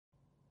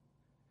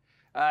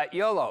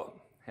YOLO,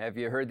 have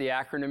you heard the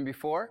acronym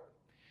before?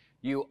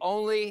 You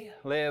only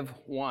live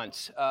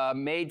once.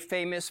 Made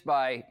famous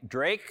by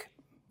Drake,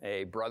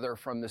 a brother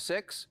from the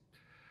Six.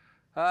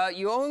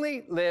 You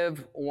only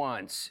live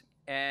once.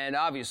 And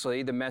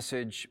obviously the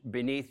message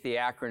beneath the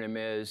acronym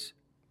is,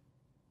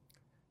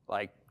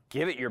 like,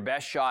 give it your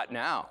best shot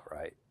now,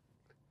 right?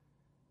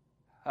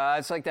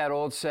 It's like that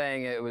old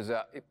saying,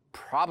 it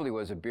probably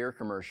was a beer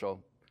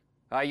commercial.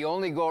 You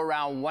only go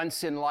around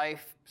once in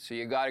life, so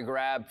you got to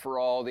grab for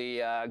all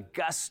the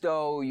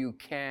gusto you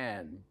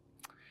can.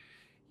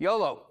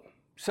 YOLO.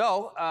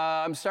 So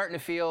I'm starting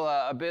to feel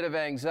a bit of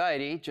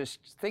anxiety just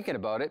thinking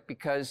about it,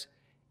 because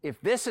if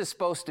this is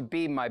supposed to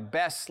be my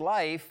best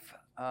life,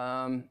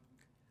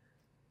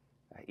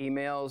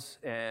 emails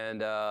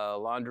and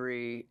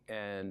laundry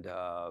and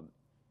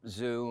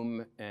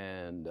Zoom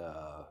and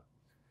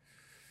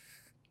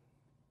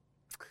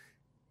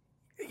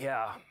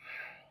yeah.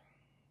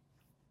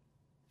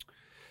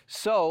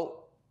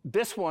 So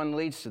this one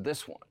leads to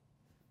this one.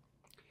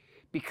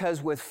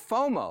 Because with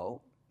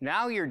FOMO,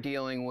 now you're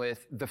dealing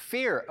with the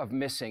fear of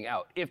missing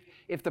out.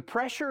 If the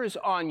pressure is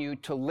on you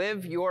to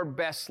live your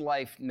best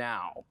life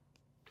now,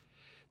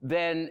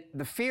 then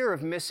the fear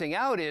of missing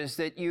out is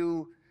that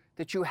you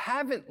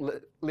haven't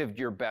lived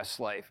your best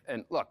life.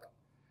 And look,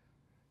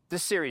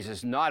 this series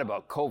is not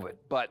about COVID,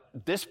 but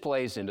this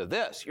plays into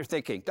this. You're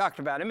thinking,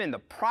 Dr. Van, I'm in the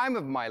prime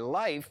of my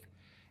life,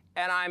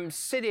 and I'm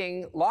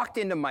sitting locked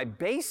into my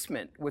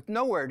basement with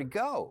nowhere to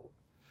go.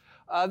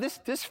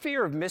 This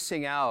fear of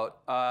missing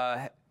out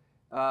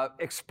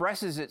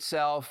expresses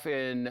itself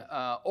in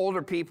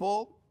older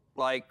people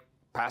like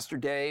Pastor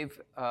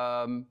Dave,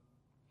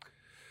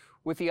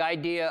 with the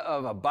idea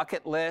of a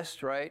bucket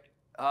list, right?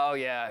 Oh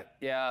yeah,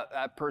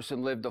 that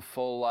person lived a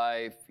full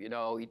life, he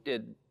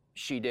did,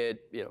 she did,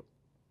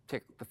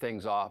 tick the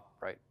things off,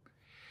 right?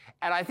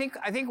 And I think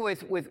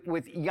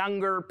with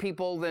younger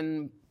people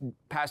than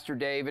Pastor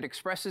Dave, it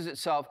expresses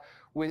itself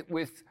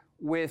with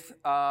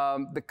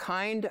the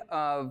kind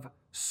of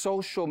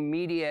social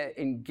media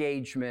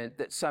engagement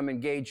that some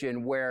engage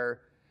in,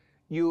 where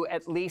you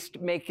at least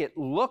make it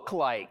look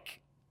like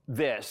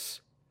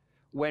this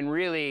when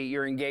really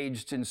you're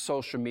engaged in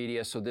social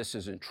media, so this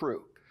isn't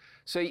true.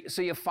 So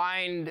you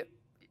find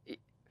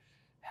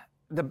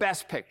the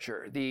best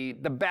picture, the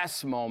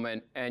best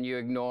moment, and you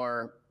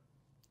ignore,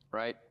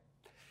 right?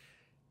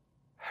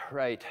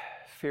 Right,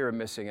 fear of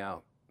missing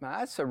out. Now,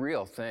 that's a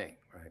real thing,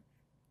 right?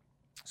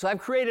 So I've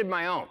created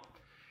my own.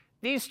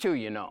 These two,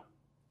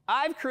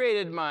 I've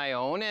created my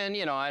own, and,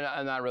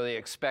 I'm not really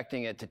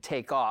expecting it to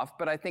take off,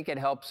 but I think it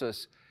helps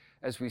us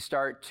as we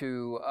start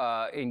to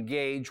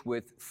engage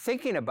with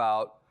thinking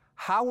about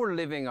how we're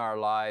living our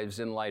lives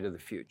in light of the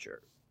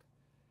future.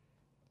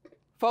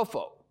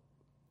 FOFO,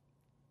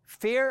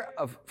 fear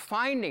of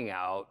finding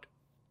out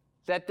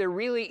that there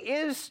really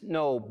is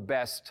no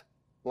best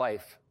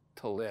life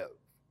to live.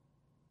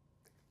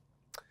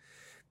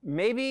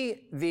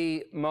 Maybe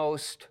the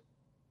most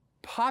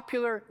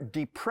popular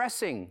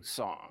depressing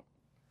song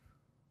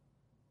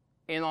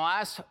in the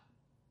last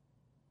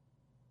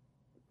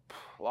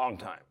long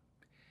time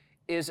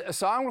is a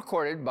song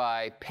recorded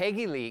by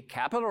Peggy Lee,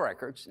 Capitol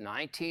Records,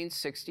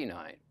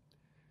 1969.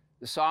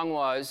 The song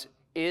was,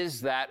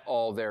 "Is That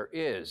All There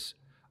Is?"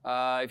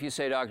 If you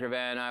say, Dr.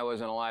 Van, I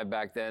wasn't alive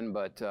back then,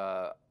 but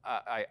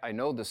I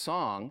know the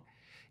song.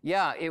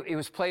 Yeah, it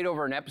was played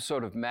over an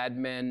episode of Mad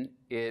Men.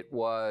 It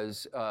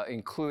was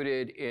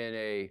included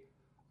in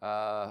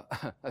a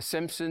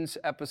Simpsons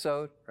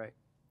episode, right?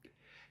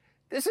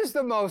 This is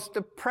the most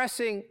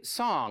depressing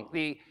song.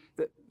 The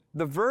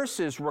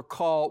verses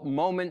recall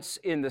moments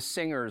in the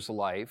singer's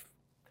life.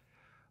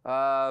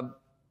 Her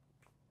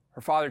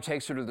father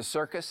takes her to the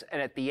circus,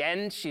 and at the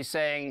end, she's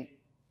saying,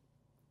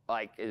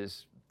 like,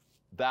 is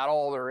that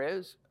all there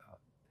is?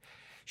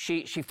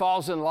 She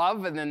falls in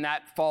love, and then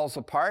that falls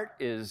apart.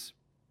 Is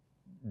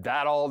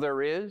that all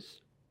there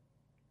is?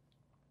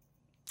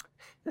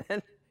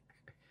 Then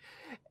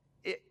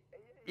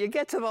you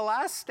get to the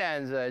last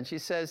stanza, and she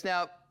says,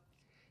 now,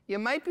 you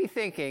might be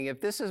thinking,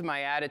 if this is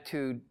my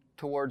attitude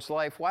towards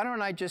life, why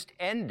don't I just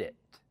end it?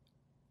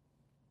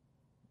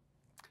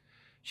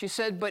 She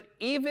said, but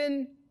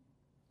even,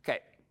 okay,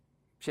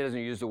 she doesn't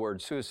use the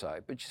word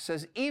suicide, but she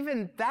says,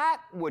 even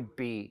that would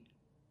be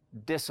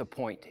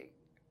disappointing.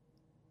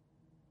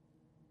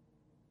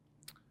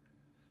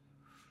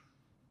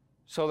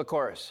 So the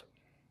chorus,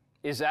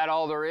 is that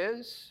all there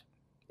is?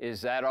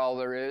 Is that all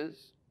there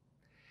is?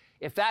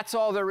 If that's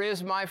all there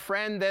is, my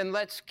friend, then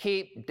let's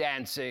keep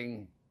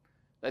dancing.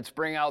 Let's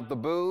bring out the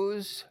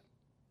booze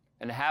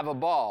and have a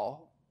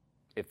ball,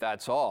 if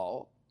that's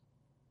all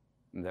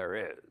there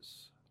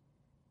is.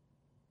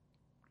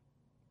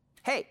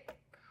 Hey,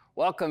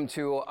 welcome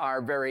to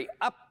our very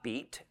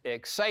upbeat,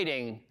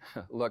 exciting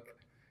look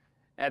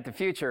at the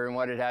future and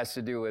what it has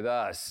to do with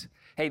us.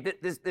 Hey,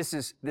 this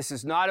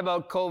is not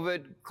about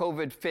COVID.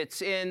 COVID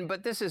fits in,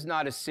 but this is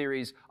not a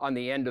series on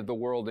the end of the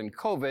world and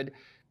COVID.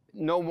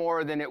 no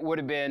more than it would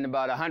have been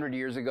about 100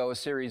 years ago, a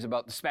series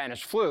about the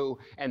Spanish flu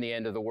and the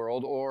end of the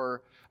world,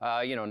 or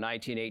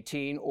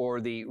 1918,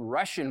 or the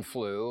Russian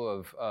flu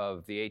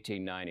of the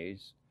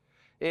 1890s.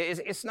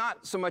 It's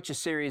not so much a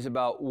series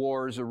about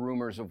wars or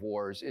rumors of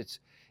wars. It's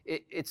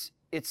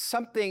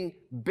something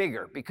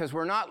bigger, because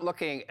we're not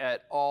looking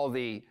at all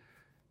the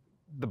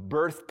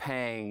birth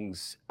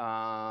pangs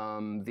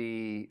of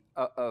the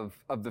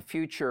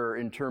future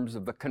in terms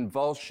of the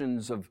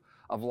convulsions of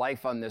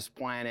life on this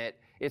planet.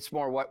 It's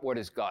more what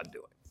is God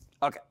doing?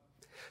 Okay,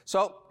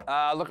 so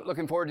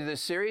looking forward to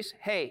this series.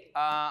 Hey,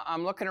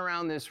 I'm looking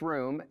around this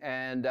room,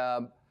 and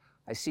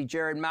I see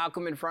Jared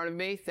Malcolm in front of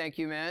me. Thank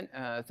you, man.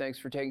 Thanks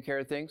for taking care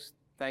of things.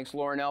 Thanks,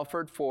 Lauren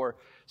Elford, for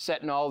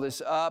setting all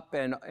this up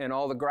and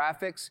all the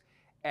graphics.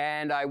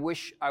 And I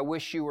wish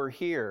you were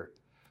here.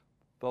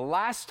 The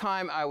last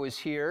time I was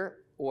here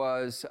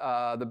was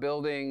the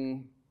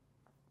building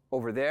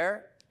over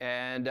there,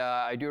 and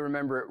I do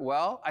remember it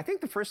well. I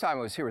think the first time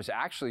I was here was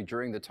actually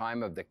during the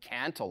time of the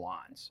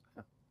Cantillons,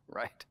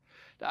 right?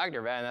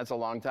 Dr. Van, that's a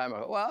long time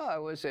ago. Well, I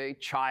was a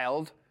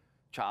child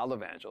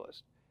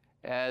evangelist.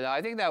 And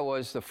I think that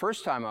was the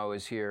first time I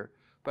was here.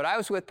 But I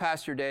was with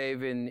Pastor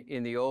Dave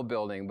in the old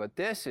building. But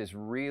this is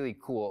really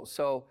cool.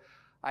 So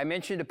I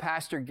mentioned to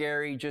Pastor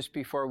Gary just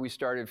before we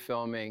started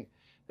filming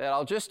that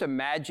I'll just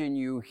imagine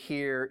you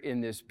here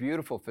in this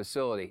beautiful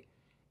facility.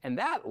 And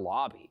that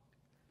lobby,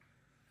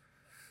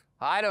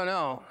 I don't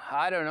know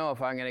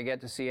if I'm going to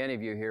get to see any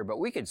of you here, but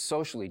we could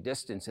socially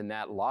distance in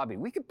that lobby.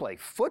 We could play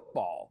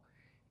football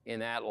in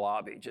that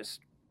lobby. Just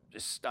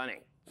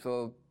stunning.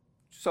 So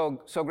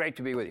great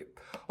to be with you.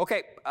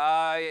 Okay,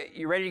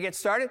 you ready to get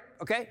started?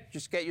 Okay,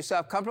 just get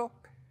yourself comfortable.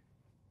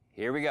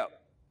 Here we go.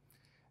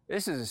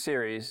 This is a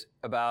series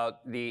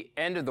about the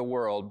end of the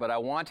world, but I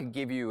want to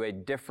give you a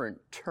different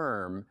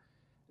term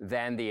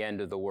than the end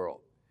of the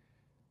world.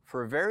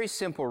 For a very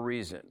simple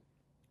reason.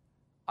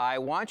 I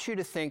want you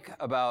to think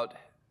about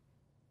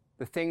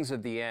the things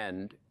of the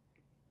end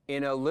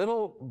in a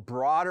little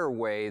broader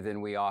way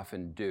than we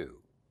often do.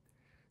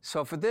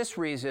 So for this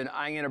reason,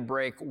 I'm going to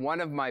break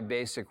one of my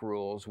basic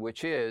rules,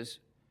 which is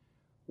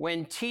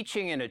when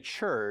teaching in a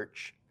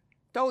church,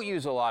 don't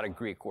use a lot of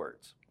Greek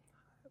words.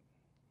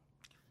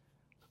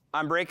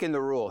 I'm breaking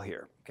the rule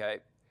here, okay?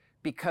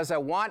 Because I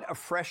want a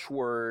fresh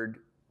word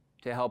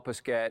to help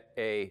us get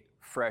a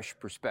fresh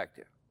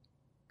perspective.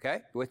 Okay,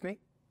 you with me?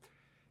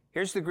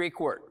 Here's the Greek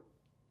word,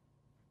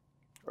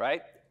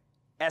 right?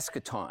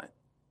 Eschaton.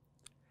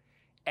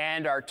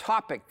 And our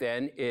topic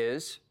then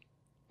is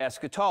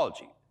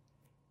eschatology.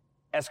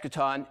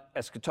 Eschaton,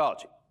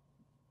 eschatology.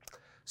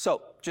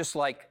 So just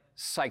like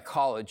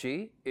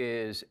psychology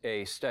is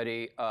a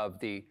study of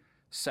the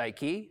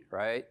psyche,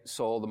 right?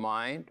 Soul, the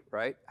mind,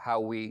 right? How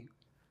we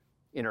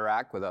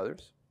interact with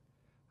others.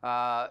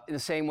 In the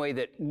same way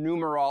that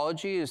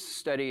numerology is the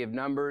study of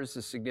numbers,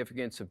 the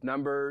significance of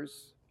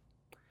numbers.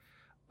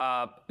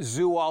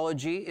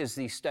 Zoology is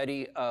the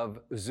study of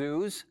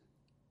zoos.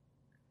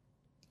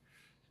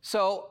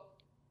 So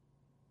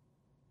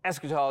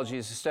eschatology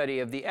is the study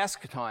of the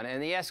eschaton,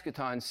 and the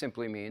eschaton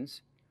simply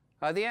means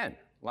the end,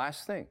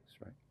 last things,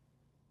 right?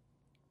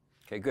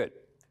 Okay, good.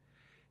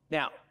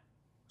 Now,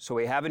 so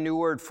we have a new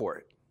word for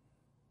it.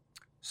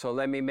 So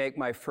let me make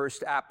my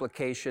first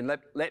application.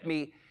 Let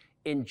me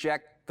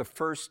inject the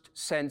first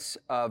sense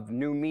of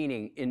new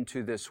meaning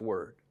into this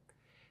word.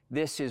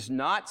 This is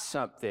not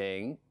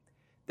something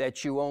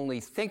that you only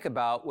think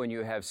about when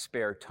you have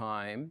spare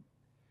time.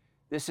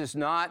 This is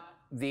not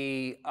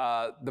the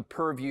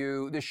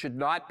purview. This should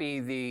not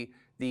be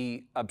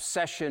the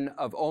obsession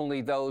of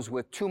only those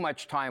with too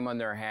much time on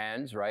their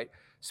hands, right?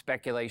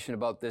 Speculation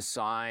about this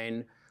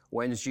sign.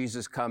 When's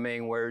Jesus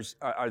coming?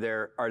 Are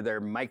there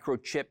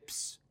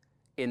microchips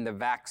in the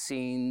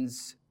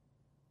vaccines?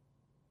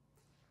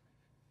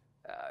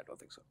 I don't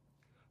think so.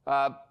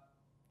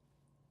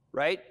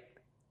 Right?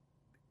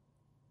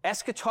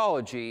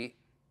 Eschatology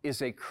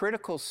is a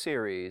critical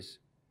series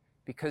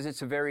because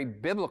it's a very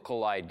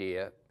biblical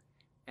idea,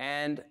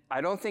 and I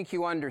don't think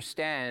you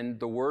understand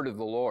the word of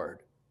the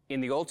Lord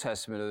in the Old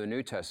Testament or the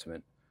New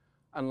Testament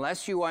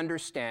unless you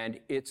understand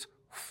its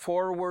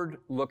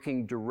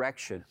forward-looking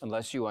direction,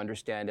 unless you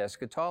understand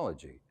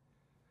eschatology.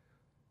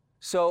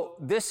 So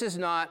this is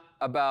not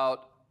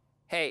about,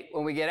 hey,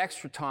 when we get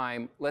extra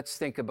time, let's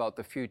think about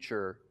the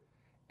future.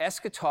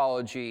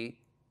 Eschatology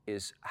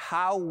is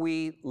how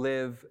we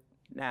live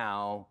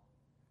now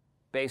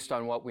based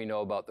on what we know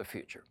about the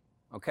future,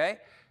 okay?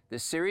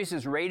 This series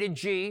is rated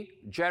G,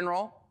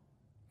 general,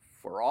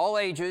 for all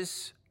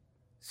ages.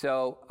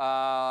 So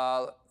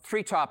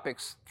three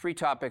topics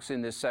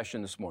in this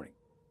session this morning.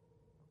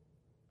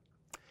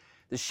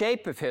 The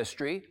shape of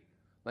history,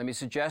 let me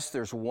suggest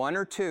there's one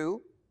or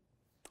two.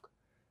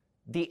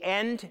 The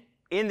end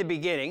in the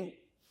beginning,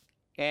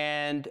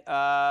 and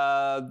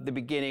the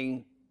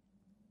beginning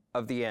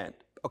of the end.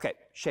 Okay,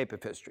 shape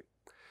of history.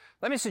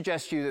 Let me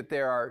suggest to you that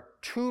there are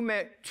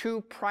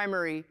two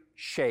primary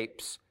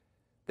shapes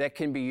that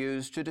can be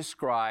used to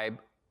describe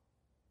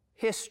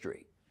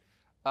history.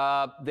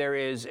 There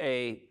is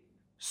a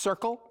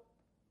circle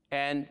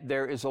and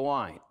there is a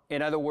line.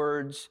 In other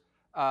words,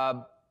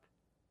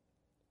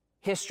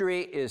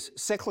 history is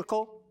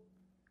cyclical,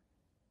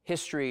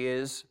 history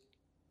is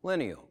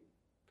lineal.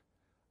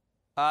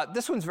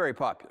 This one's very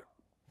popular,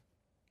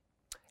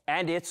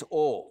 and it's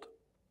old.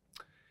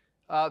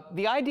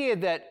 The idea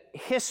that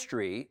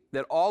history,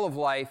 that all of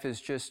life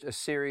is just a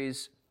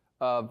series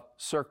of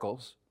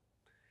circles,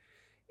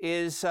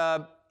 is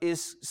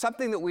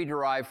something that we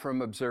derive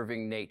from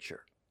observing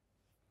nature.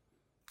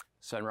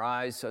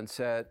 Sunrise,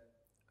 sunset,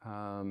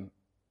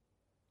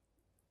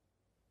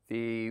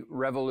 the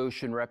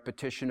revolution,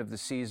 repetition of the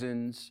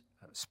seasons,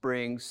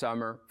 spring,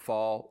 summer,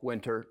 fall,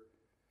 winter.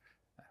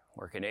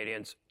 We're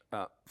Canadians.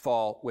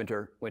 Fall,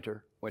 winter,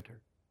 winter,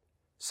 winter.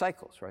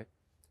 Cycles, right?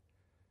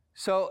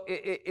 So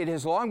it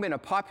has long been a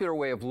popular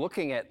way of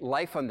looking at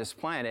life on this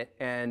planet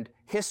and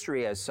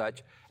history as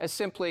such as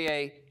simply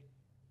a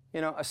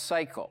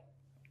cycle.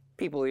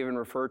 People even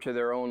refer to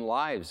their own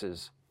lives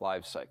as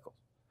life cycles.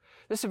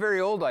 This is a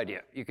very old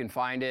idea. You can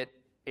find it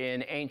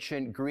in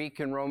ancient Greek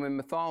and Roman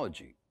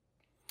mythology.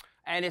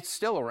 And it's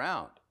still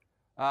around,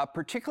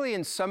 particularly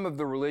in some of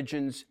the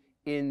religions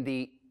in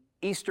the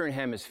Eastern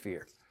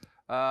Hemisphere.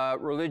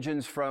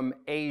 Religions from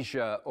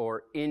Asia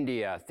or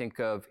India, think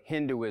of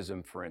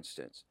Hinduism, for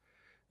instance,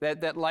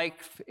 that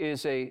life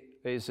is a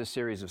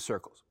series of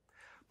circles.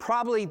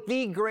 Probably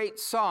the great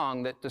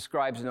song that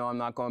describes, no, I'm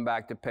not going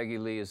back to Peggy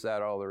Lee, Is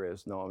That All There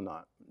Is? No, I'm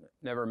not.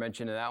 Never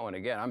mentioning that one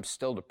again. I'm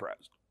still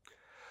depressed.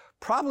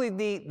 Probably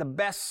the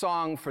best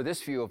song for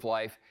this view of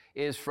life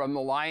is from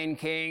The Lion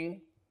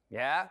King.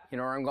 Yeah, you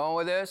know where I'm going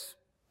with this?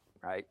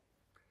 Right?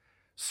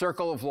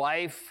 Circle of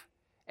life.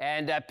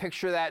 And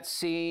picture that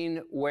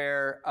scene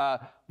where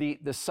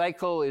the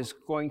cycle is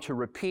going to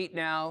repeat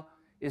now.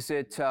 Is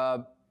it,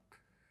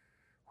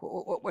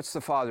 what's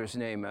the father's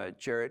name,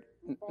 Jared?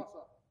 Mufasa.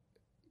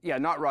 Yeah,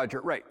 not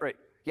Roger. Right.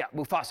 Yeah,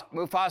 Mufasa.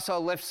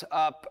 Mufasa lifts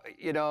up,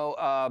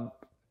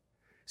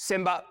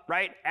 Simba,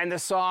 right? And the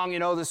song,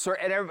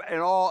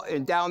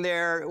 and down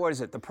there, what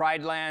is it? The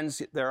Pride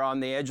Lands, they're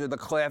on the edge of the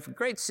cliff.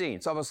 Great scene.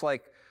 It's almost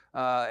like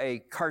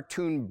a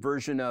cartoon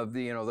version of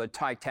the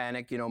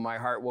Titanic, My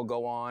Heart Will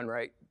Go On,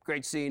 right?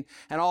 Great scene.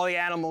 And all the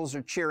animals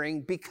are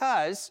cheering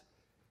because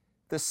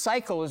the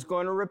cycle is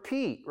going to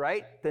repeat,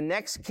 right? The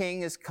next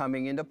king is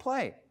coming into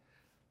play.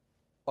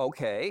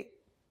 Okay.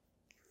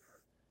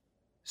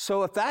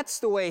 So if that's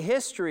the way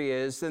history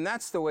is, then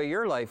that's the way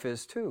your life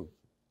is too.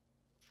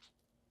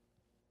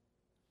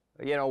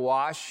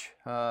 Wash,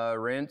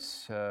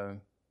 rinse.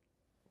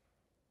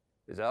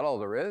 Is that all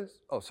there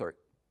is? Oh, sorry.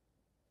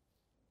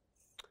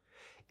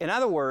 In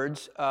other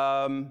words,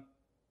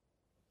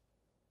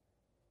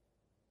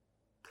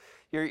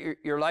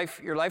 your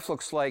life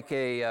looks like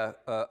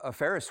a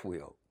Ferris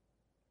wheel.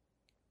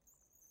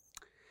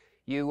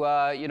 You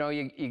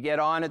get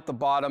on at the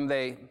bottom.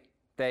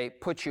 They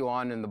put you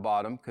on in the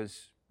bottom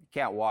because you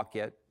can't walk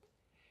yet,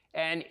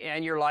 and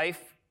your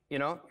life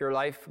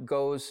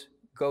goes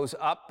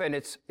up, and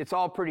it's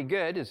all pretty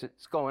good as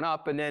it's going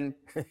up, and then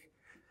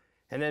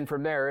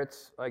from there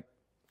it's like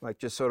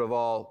just sort of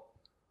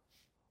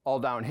all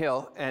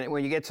downhill. And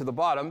when you get to the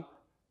bottom,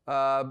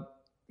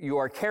 you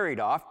are carried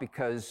off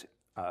because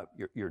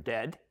you're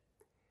dead,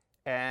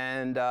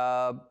 and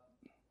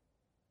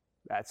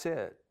that's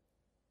it.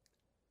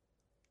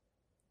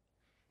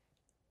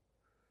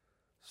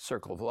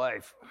 Circle of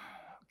life.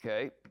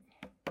 Okay.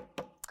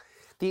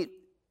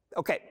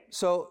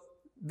 So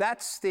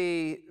that's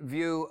the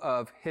view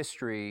of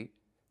history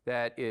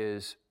that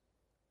is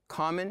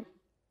common,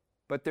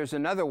 but there's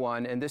another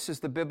one, and this is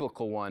the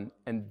biblical one,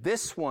 and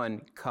this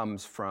one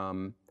comes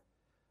from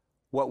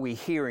what we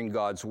hear in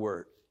God's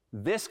Word.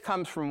 This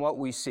comes from what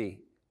we see.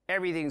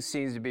 Everything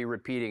seems to be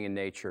repeating in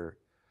nature.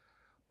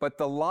 But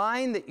the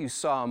line that you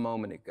saw a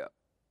moment ago,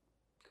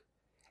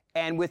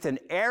 and with an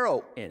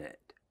arrow in it,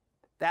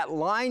 that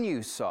line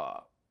you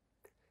saw,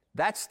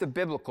 that's the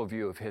biblical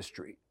view of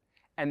history.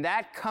 And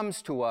that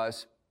comes to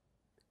us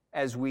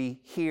as we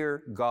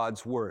hear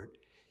God's Word.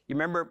 You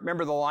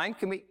remember the line?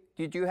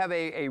 Did you have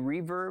a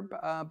reverb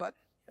button?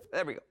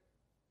 There we go.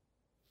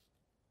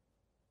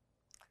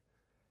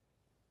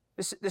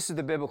 This is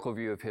the biblical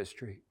view of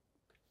history,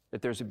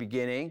 that there's a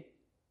beginning,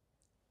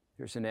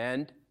 there's an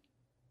end,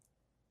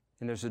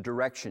 and there's a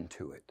direction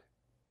to it.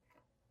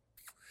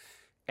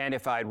 And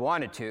if I'd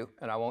wanted to,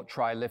 and I won't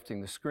try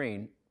lifting the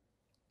screen,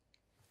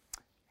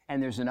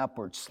 and there's an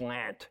upward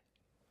slant.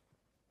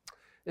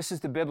 This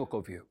is the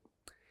biblical view.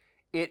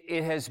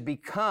 It has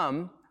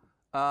become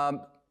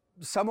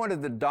somewhat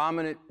of the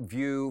dominant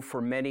view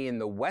for many in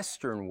the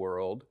Western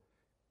world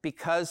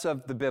because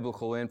of the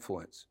biblical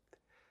influence,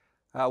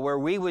 where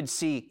we would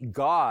see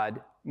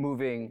God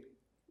moving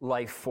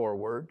life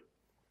forward.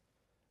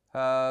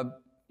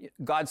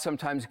 God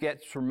sometimes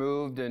gets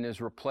removed and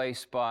is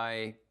replaced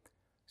by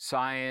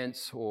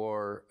science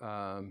or,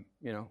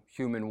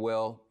 human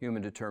will,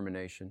 human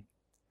determination.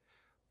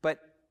 But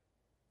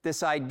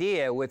this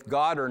idea, with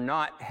God or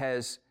not,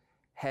 has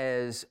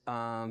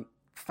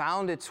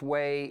found its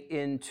way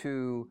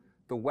into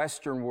the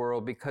Western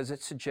world because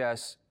it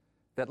suggests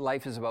that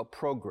life is about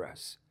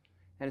progress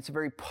and it's a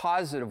very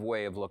positive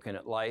way of looking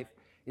at life.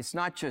 It's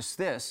not just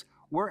this,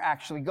 we're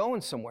actually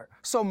going somewhere.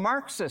 So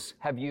Marxists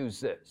have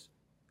used this.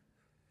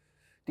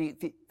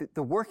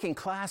 The working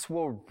class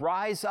will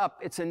rise up,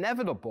 it's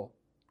inevitable,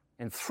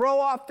 and throw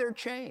off their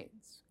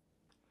chains.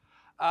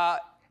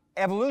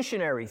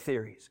 Evolutionary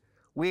theories.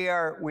 We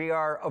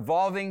are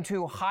evolving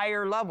to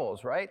higher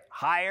levels, right?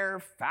 Higher,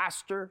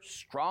 faster,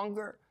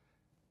 stronger,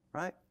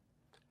 right?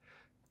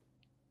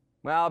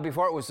 Well,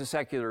 before it was a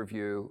secular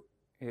view,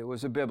 it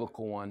was a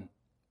biblical one.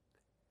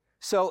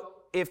 So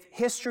if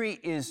history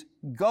is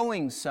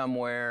going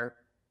somewhere,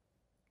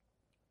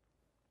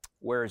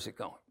 where is it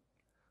going?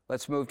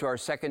 Let's move to our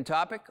second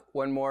topic.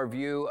 One more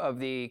view of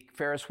the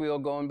Ferris wheel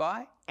going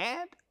by.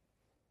 And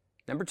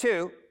number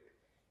 2,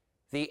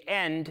 the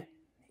end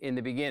in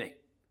the beginning.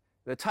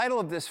 The title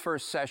of this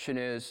first session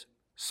is,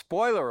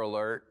 spoiler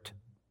alert,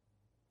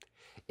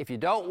 if you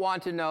don't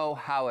want to know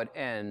how it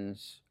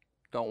ends,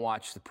 don't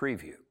watch the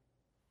preview.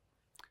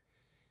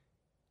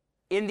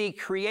 In the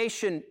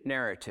creation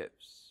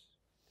narratives,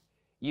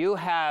 you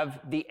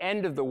have the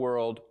end of the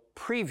world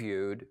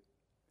previewed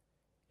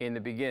in the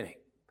beginning.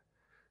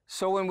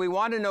 So when we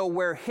want to know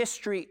where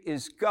history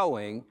is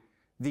going,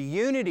 the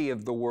unity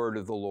of the word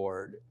of the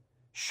Lord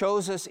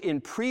shows us in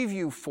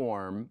preview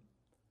form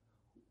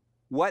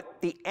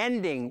what the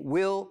ending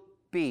will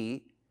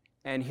be.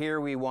 And here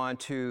we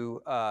want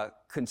to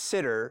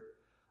consider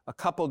a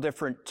couple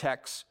different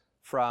texts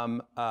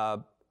from,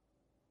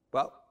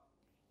 well,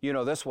 you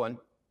know this one,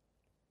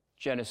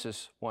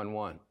 Genesis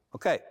 1:1.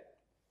 Okay.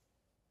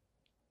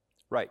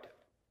 Right.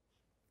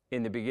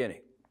 In the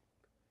beginning.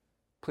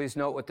 Please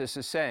note what this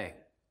is saying.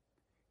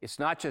 It's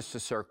not just a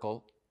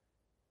circle.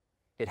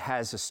 It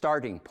has a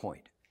starting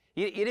point.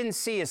 You didn't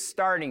see a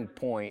starting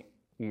point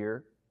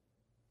here,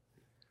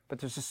 but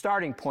there's a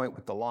starting point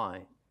with the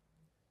line.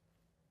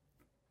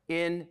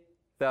 In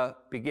the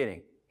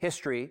beginning.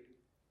 History,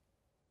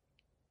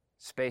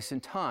 space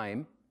and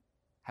time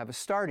have a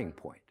starting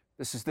point.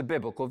 This is the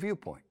biblical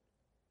viewpoint.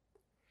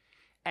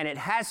 And it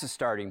has a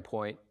starting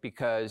point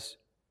because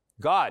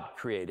God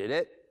created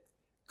it.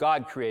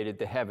 God created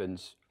the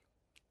heavens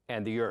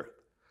and the earth.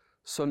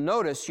 So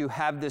notice you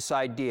have this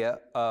idea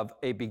of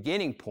a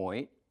beginning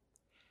point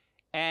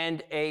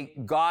and a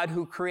God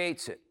who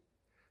creates it.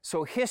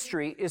 So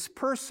history is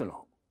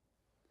personal.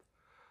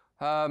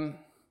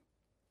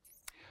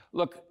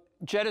 Look,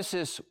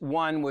 Genesis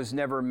 1 was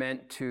never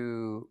meant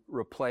to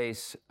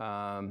replace,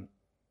 a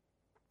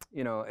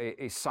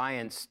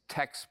science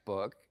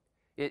textbook.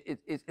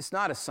 It's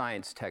not a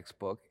science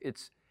textbook.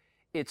 It's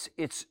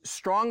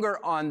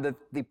stronger on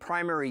the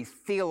primary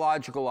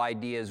theological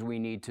ideas we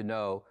need to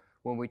know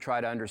when we try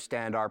to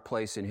understand our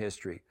place in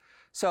history.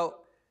 So,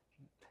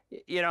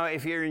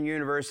 if you're in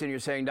university and you're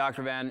saying,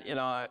 Dr. Van,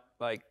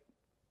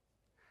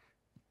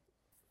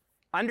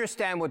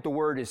 understand what the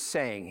word is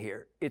saying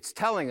here. It's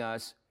telling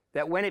us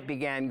that when it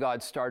began,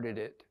 God started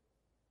it.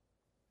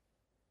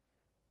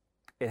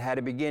 It had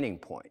a beginning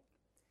point,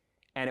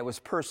 and it was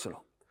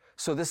personal.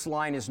 So this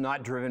line is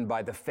not driven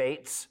by the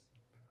fates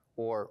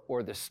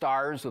or the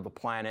stars or the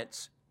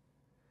planets.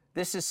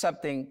 This is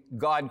something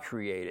God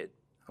created,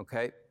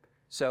 okay?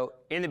 So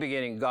in the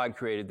beginning, God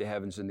created the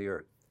heavens and the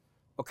earth.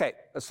 Okay,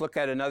 let's look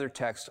at another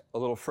text a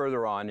little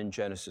further on in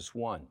Genesis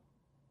 1.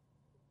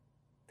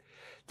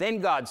 Then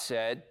God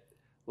said,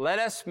 let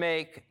us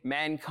make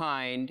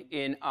mankind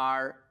in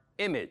our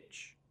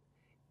image,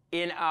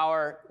 in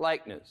our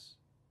likeness,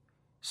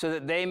 so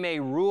that they may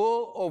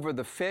rule over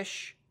the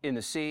fish in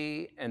the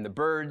sea and the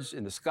birds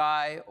in the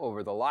sky,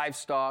 over the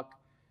livestock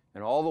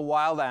and all the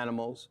wild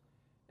animals,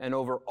 and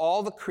over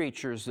all the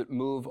creatures that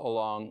move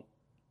along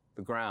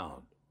the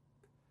ground.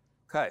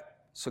 Okay,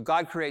 so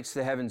God creates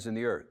the heavens and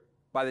the earth.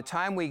 By the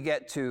time we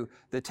get to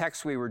the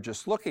text we were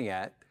just looking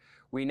at,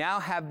 we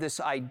now have this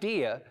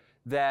idea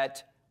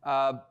that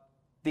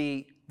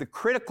the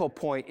critical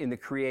point in the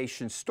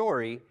creation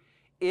story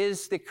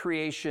is the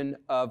creation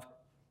of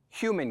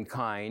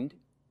humankind,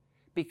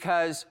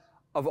 because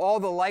of all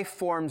the life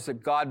forms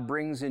that God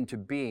brings into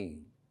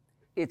being,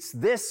 it's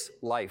this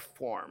life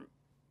form,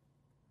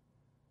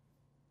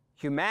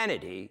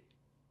 humanity,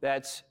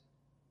 that's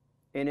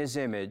in his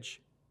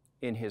image,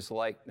 in his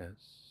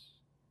likeness.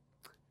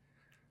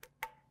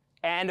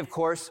 And of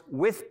course,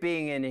 with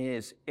being in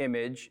his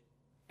image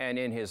and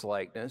in his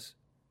likeness,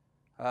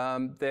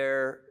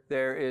 there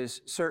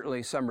is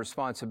certainly some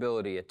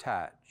responsibility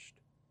attached.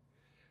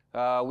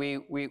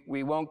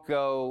 We won't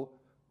go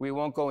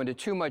into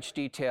too much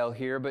detail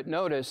here, but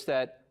notice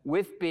that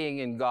with being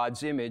in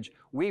God's image,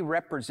 we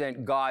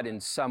represent God in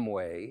some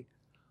way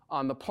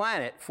on the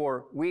planet,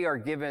 for we are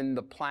given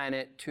the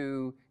planet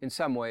to, in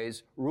some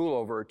ways, rule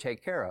over or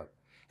take care of.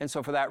 And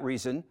so for that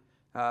reason,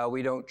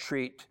 we don't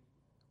treat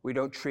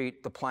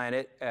the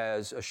planet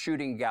as a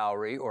shooting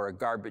gallery or a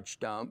garbage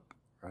dump,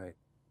 right?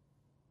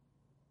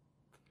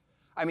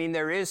 I mean,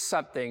 there is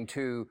something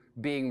to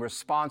being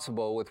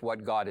responsible with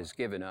what God has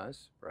given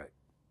us, right?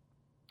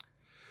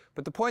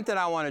 But the point that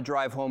I want to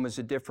drive home is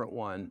a different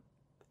one,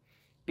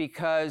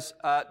 because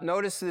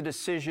notice the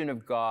decision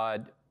of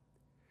God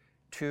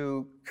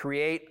to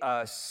create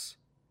us.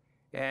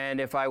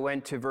 And if I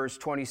went to verse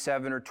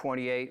 27 or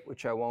 28,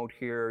 which I won't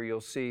here,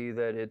 you'll see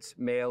that it's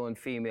male and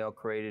female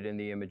created in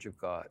the image of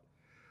God.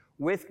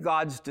 With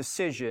God's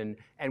decision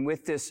and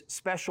with this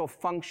special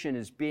function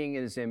as being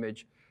in his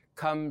image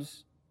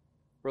comes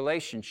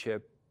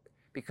relationship,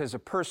 because a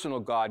personal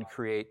God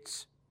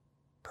creates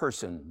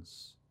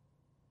persons.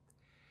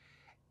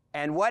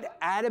 And what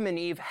Adam and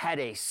Eve had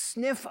a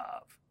sniff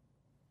of,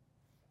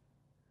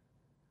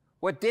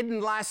 what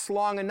didn't last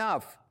long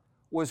enough,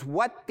 was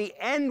what the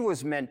end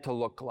was meant to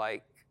look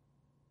like.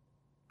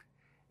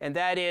 And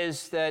that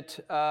is that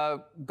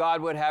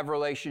God would have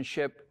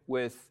relationship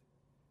with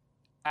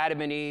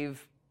Adam and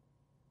Eve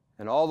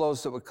and all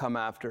those that would come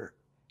after,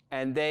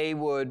 and they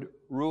would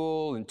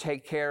rule and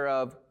take care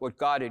of what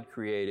God had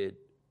created.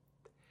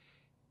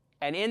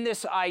 And in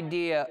this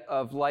idea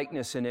of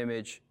likeness and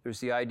image, there's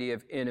the idea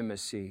of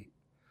intimacy.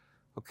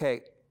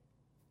 Okay,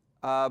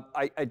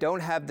 I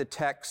don't have the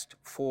text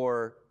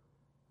for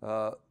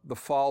the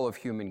fall of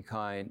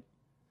humankind,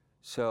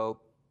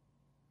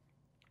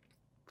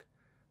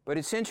 but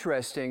it's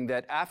interesting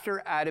that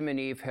after Adam and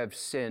Eve have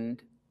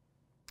sinned,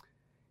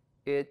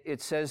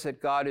 it says that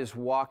God is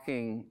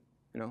walking,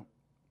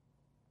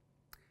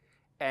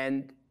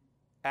 and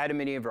Adam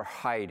and Eve are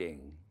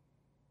hiding.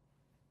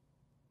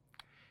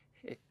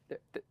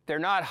 They're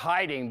not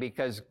hiding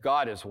because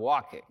God is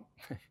walking.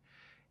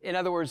 In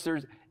other words,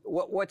 there's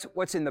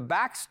what's in the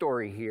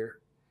backstory here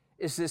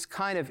is this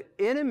kind of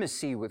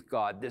intimacy with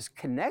God, this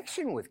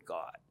connection with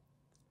God.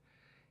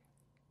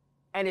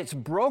 And it's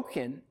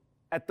broken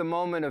at the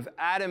moment of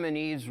Adam and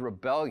Eve's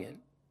rebellion.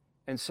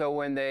 And so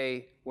when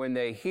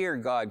they hear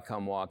God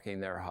come walking,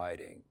 they're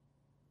hiding.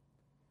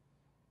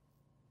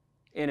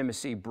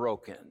 Intimacy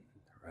broken,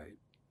 right?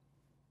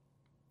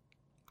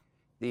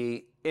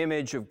 The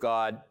image of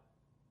God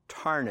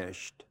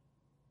tarnished,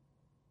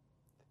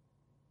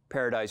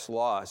 paradise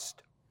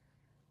lost.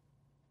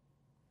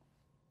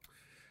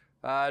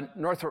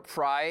 Northrop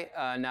Frye,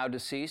 now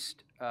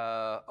deceased,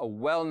 a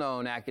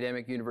well-known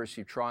academic,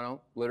 University of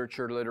Toronto,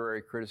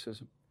 literary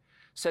criticism,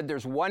 said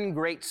there's one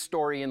great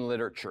story in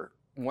literature,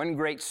 one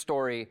great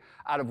story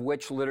out of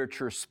which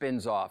literature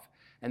spins off,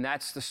 and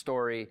that's the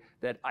story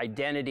that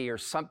identity or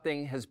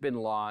something has been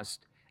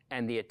lost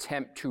and the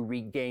attempt to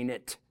regain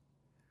it.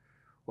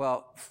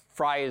 Well,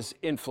 Frye is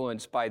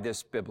influenced by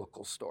this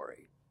biblical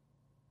story.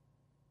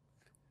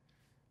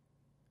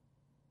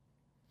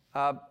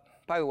 By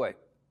the way,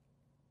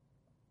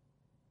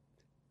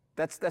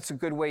 that's a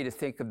good way to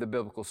think of the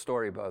biblical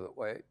story, by the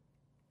way.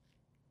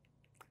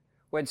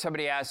 When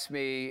somebody asks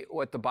me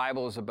what the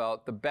Bible is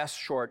about, the best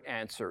short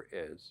answer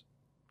is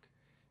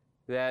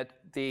that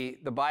the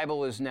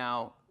Bible is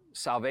now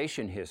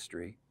salvation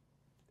history,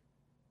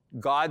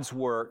 God's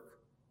work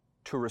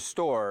to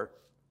restore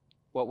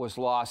what was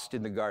lost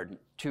in the garden,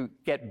 to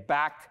get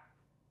back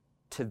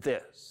to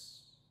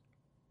this.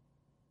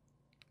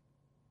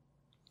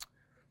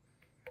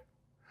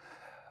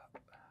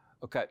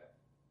 Okay.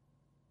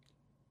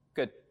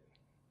 Good.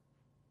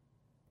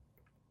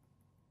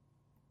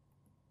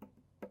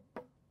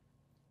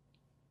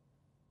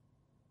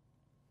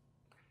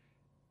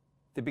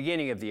 The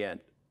beginning of the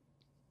end.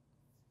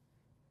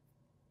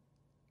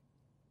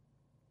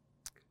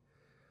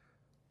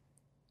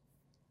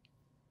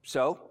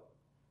 So,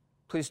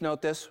 please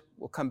note this.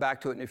 We'll come back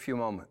to it in a few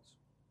moments.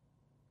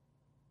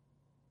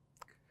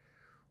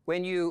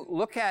 When you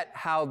look at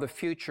how the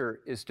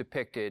future is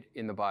depicted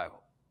in the Bible,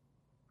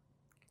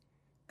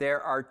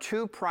 there are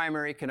two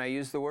primary, can I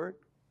use the word?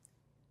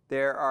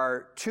 There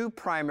are two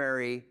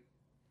primary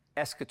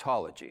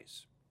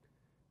eschatologies,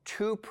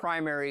 two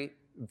primary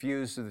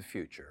views of the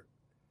future.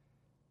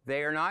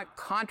 They are not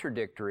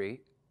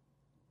contradictory,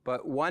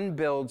 but one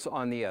builds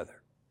on the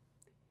other.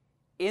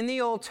 In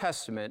the Old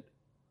Testament,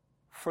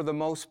 for the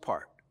most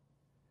part,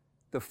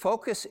 the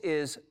focus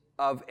is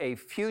of a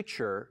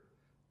future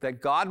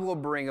that God will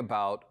bring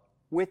about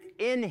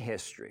within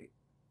history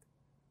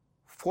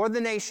for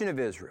the nation of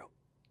Israel,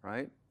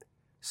 right?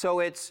 So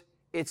it's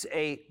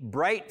a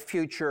bright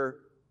future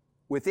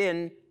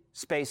within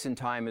space and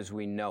time as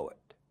we know it.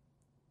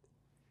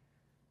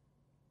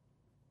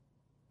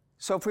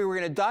 So if we were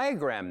going to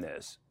diagram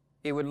this,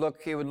 it would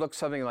look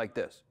something like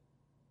this.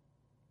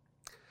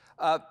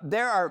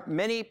 There are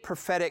many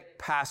prophetic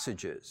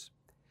passages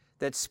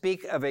that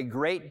speak of a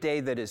great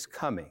day that is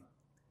coming,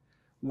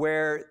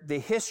 where the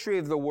history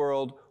of the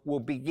world will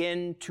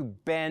begin to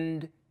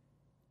bend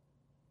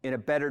in a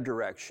better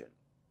direction.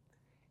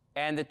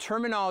 And the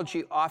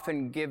terminology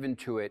often given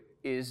to it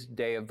is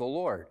Day of the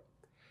Lord.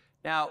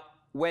 Now,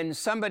 when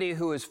somebody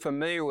who is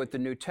familiar with the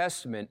New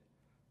Testament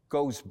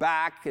goes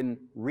back and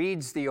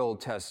reads the Old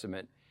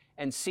Testament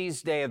and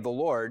sees Day of the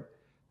Lord,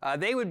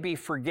 they would be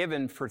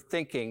forgiven for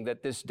thinking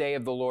that this Day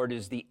of the Lord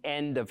is the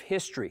end of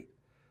history,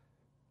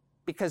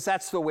 because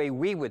that's the way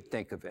we would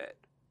think of it.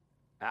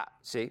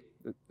 See,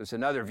 there's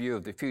another view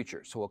of the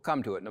future, so we'll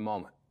come to it in a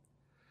moment.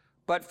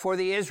 But for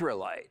the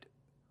Israelite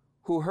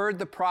who heard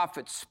the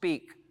prophets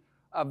speak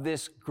of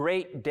this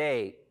great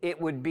day, it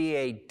would be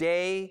a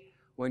day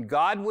when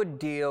God would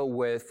deal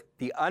with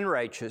the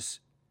unrighteous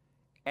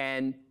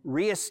and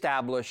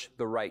reestablish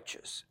the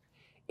righteous.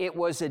 It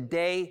was a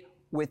day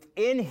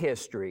within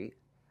history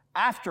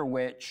after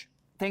which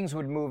things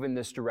would move in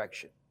this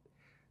direction.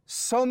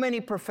 So many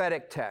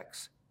prophetic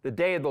texts, the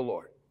day of the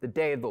Lord, the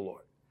day of the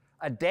Lord.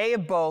 A day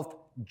of both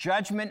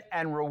judgment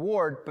and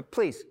reward, but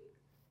please,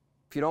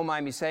 if you don't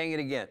mind me saying it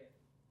again,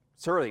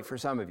 it's early for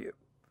some of you.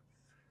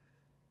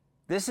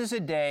 This is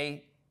a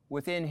day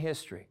within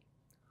history.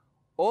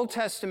 Old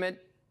Testament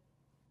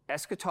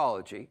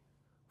eschatology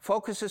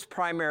focuses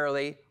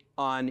primarily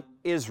on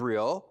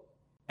Israel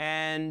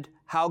and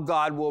how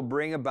God will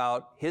bring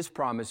about his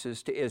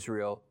promises to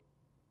Israel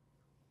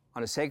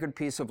on a sacred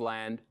piece of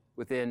land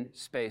within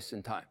space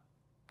and time.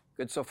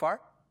 Good so far?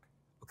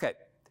 Okay.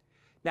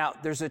 Now,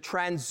 there's a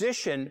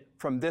transition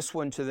from this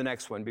one to the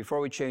next one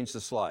before we change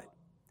the slide.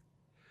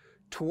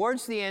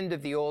 Towards the end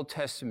of the Old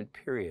Testament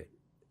period,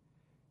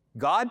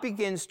 God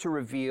begins to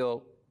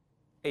reveal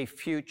a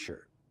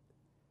future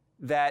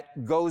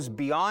that goes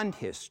beyond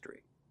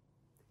history.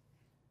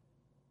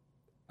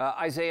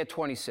 Isaiah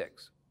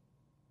 26.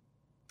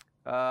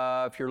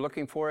 If you're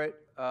looking for it,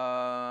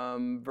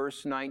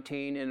 verse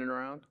 19 in and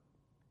around,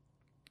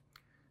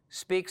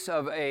 speaks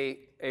of a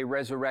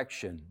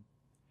resurrection.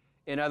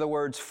 In other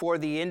words, for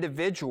the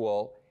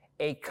individual,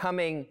 a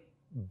coming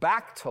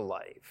back to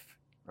life,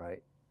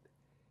 right?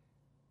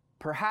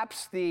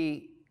 Perhaps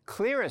the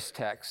clearest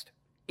text,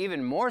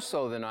 even more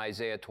so than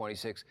Isaiah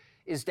 26,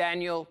 is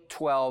Daniel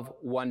 12,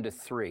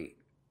 1-3,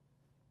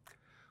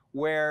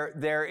 where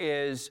there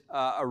is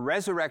a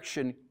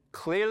resurrection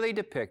clearly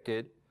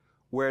depicted,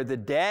 where the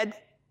dead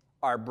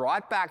are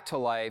brought back to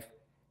life,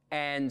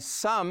 and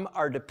some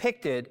are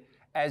depicted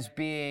as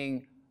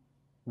being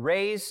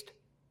raised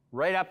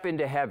right up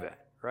into heaven,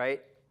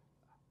 right?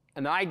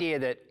 An idea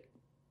that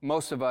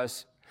most of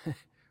us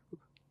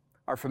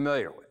are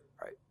familiar with,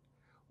 right?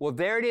 Well,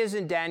 there it is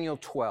in Daniel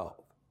 12,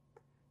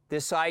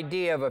 this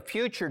idea of a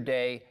future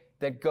day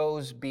that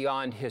goes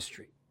beyond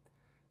history.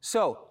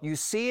 So you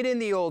see it in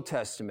the Old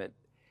Testament.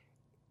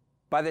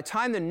 By the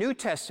time the New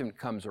Testament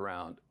comes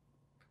around,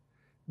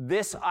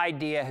 this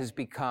idea has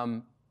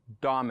become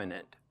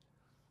dominant.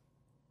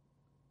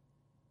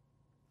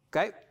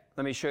 Okay,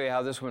 let me show you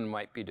how this one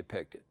might be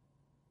depicted.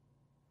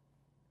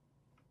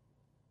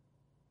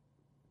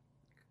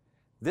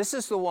 This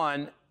is the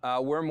one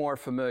we're more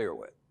familiar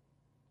with.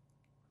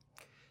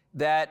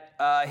 That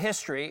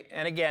history,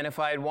 and again, if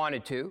I had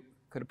wanted to,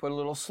 could have put a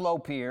little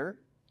slope here,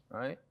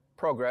 right?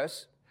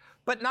 Progress,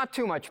 but not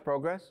too much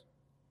progress.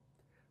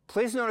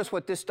 Please notice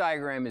what this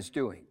diagram is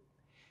doing.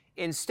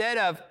 Instead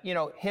of,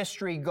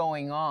 history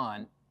going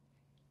on,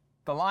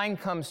 the line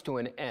comes to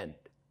an end.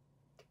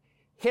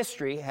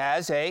 History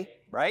has a,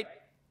 right,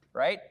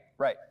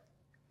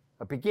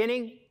 a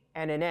beginning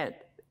and an end.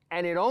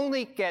 And it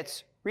only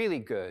gets really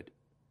good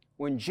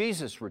when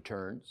Jesus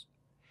returns.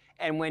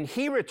 And when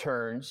he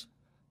returns,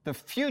 the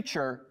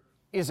future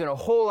is in a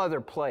whole other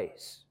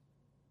place.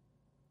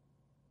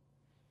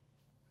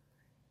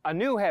 A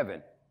new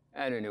heaven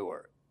and a new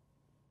earth.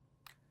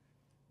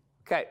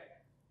 Okay.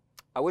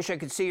 I wish I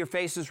could see your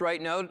faces right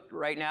now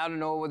to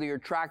know whether you're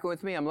tracking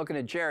with me. I'm looking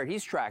at Jared.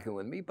 He's tracking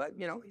with me, but,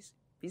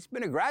 he's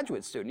been a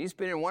graduate student. He's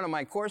been in one of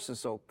my courses,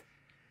 so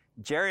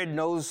Jared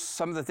knows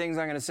some of the things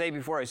I'm going to say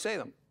before I say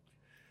them.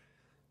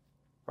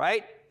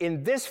 Right?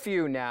 In this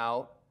view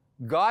now,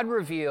 God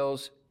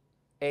reveals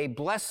a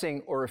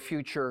blessing or a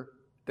future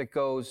that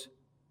goes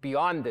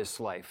beyond this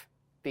life,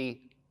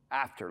 the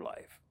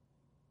afterlife.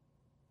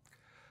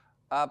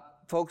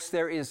 Folks,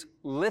 there is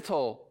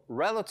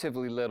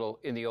relatively little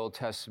in the Old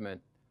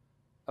Testament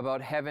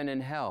about heaven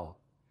and hell,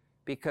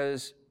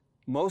 because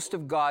most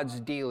of God's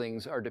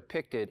dealings are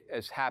depicted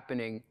as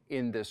happening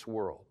in this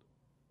world.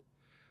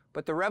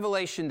 But the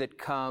revelation that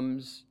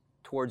comes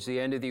towards the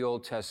end of the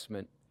Old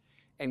Testament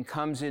and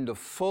comes into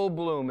full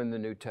bloom in the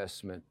New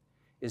Testament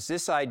is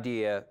this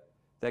idea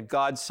that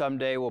God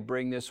someday will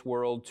bring this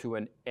world to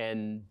an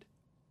end,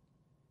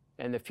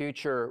 and the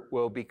future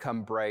will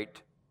become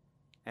bright,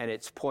 and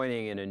it's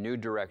pointing in a new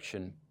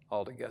direction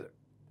altogether.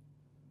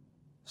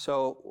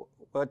 So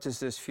what does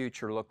this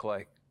future look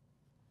like?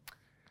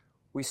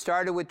 We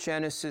started with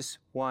Genesis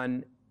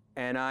 1,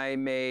 and I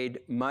made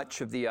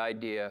much of the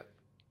idea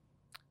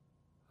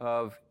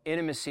of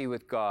intimacy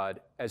with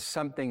God as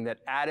something that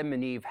Adam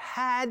and Eve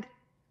had.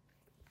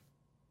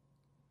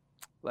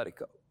 Let it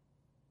go.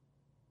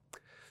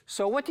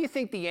 So what do you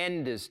think the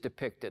end is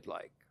depicted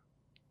like?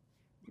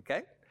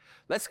 Okay?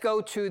 Let's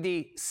go to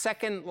the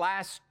second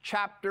last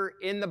chapter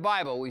in the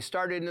Bible. We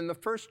started in the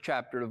first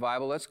chapter of the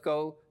Bible. Let's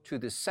go to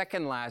the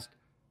second last,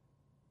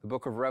 the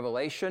book of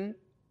Revelation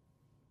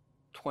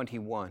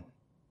 21.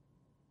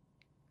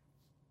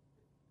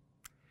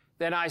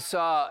 Then I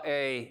saw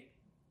a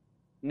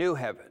new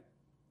heaven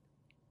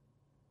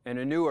and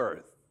a new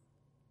earth.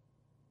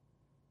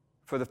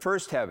 For the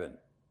first heaven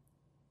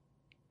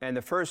and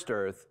the first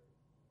earth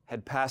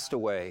had passed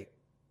away,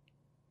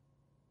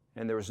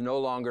 and there was no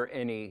longer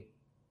any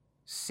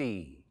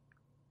sea.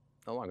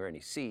 No longer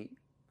any sea.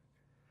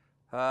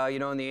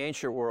 In the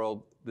ancient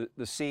world,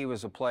 the sea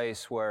was a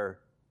place where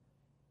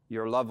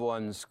your loved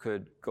ones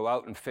could go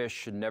out and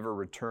fish and never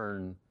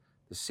return.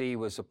 The sea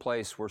was a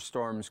place where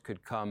storms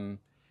could come.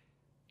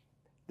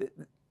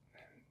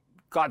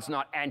 God's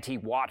not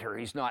anti-water.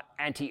 He's not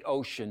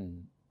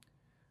anti-ocean.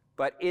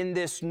 But in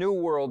this new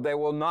world, there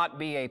will not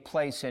be a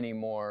place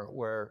anymore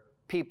where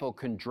people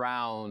can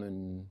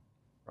drown,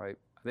 right?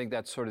 I think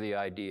that's sort of the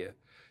idea.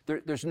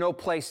 There's no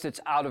place that's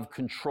out of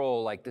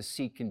control like the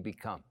sea can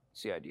become.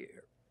 That's the idea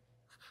here.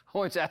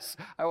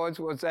 I once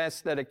was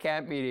asked at a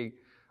camp meeting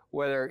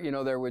whether,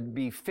 there would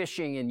be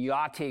fishing and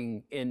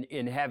yachting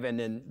in heaven,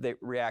 and they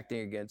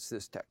reacting against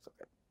this text.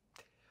 Okay.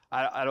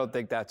 I don't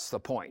think that's the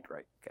point,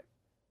 right? Okay.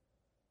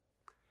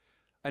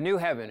 A new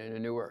heaven and a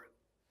new earth.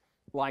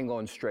 Line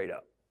going straight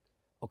up.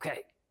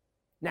 Okay.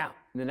 Now,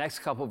 in the next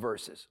couple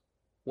verses,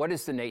 what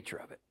is the nature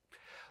of it?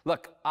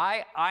 Look,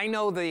 I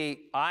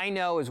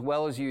know as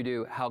well as you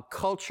do how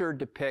culture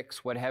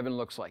depicts what heaven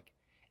looks like.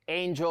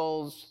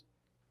 Angels,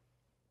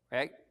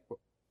 right?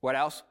 What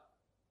else?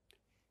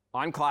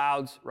 On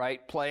clouds,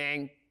 right?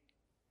 Playing,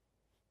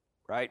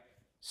 right?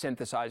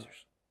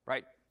 Synthesizers,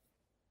 right?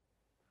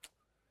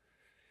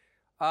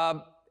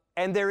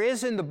 And there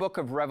is in the book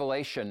of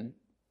Revelation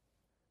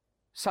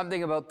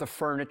something about the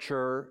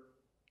furniture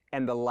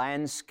and the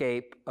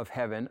landscape of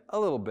heaven, a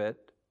little bit.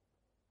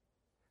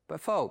 But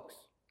folks,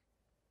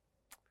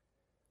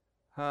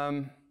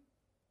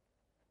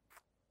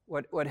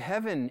 what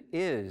heaven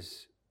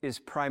is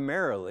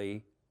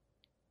primarily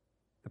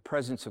the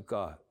presence of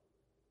God.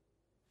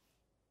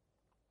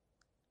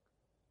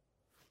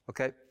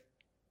 Okay?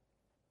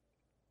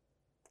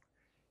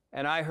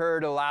 And I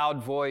heard a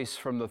loud voice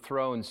from the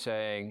throne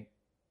saying,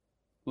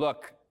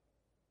 look,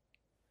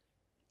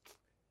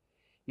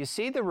 you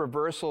see the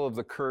reversal of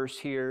the curse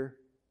here?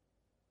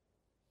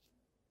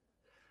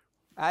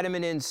 Adam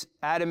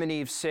and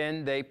Eve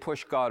sinned, they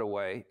pushed God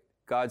away.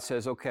 God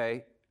says,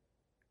 okay,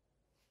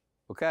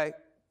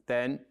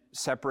 then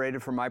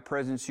separated from my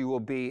presence you will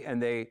be,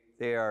 and they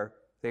are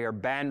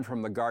banned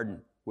from the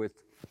garden with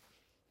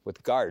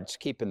guards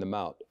keeping them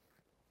out.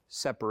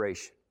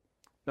 Separation.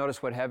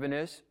 Notice what heaven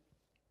is.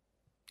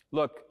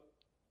 Look,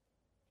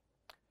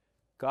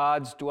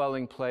 God's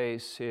dwelling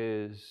place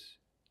is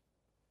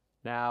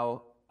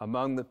now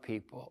among the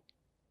people.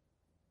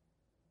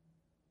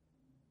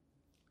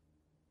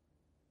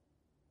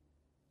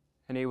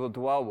 And he will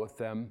dwell with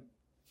them.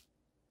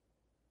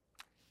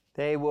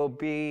 They will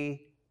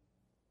be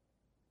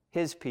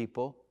his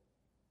people.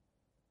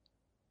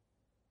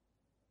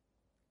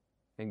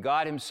 And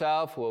God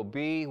himself will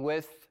be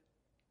with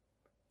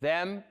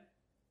them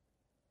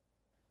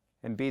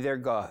and be their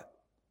God.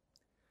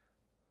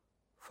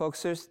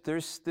 Folks,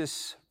 there's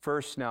this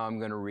verse now I'm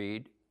going to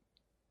read.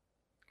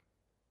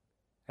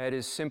 It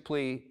is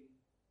simply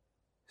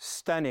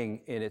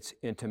stunning in its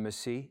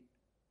intimacy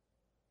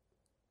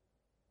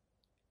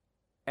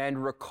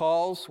and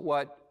recalls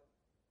what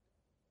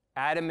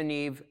Adam and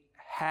Eve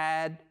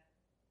had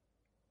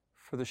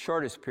for the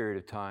shortest period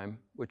of time,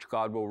 which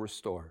God will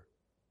restore.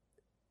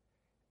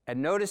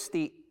 And notice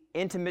the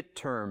intimate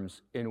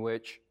terms in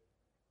which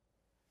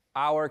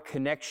our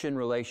connection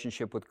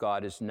relationship with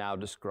God is now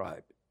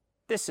described.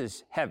 This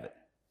is heaven.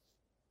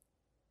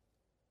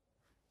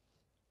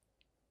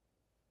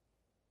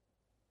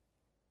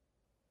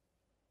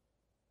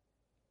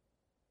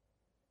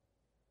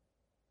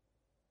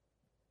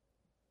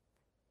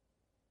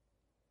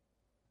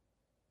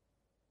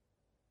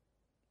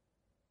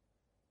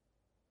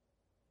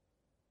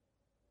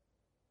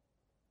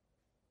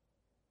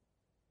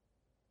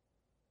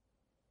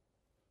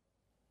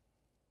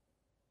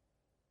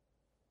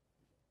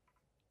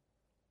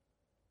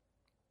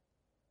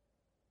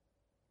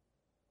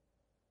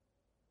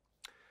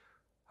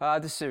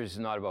 This series is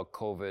not about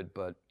COVID,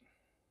 but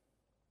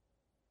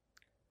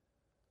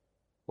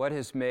what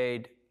has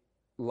made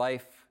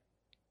life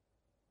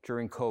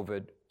during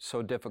COVID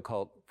so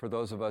difficult for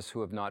those of us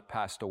who have not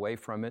passed away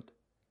from it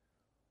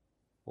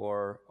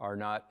or are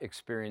not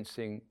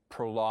experiencing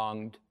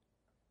prolonged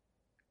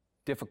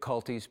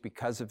difficulties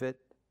because of it,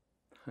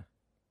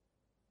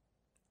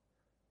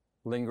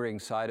 lingering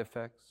side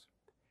effects,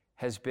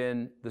 has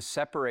been the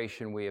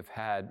separation we have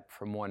had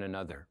from one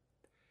another.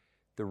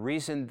 The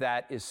reason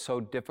that is so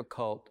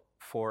difficult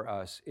for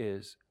us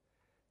is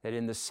that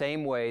in the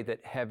same way that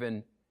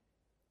heaven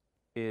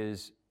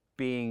is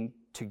being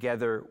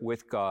together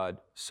with God,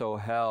 so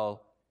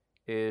hell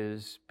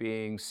is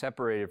being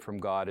separated from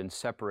God and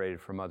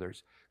separated from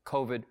others.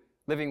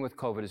 Living with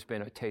COVID has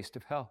been a taste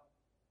of hell.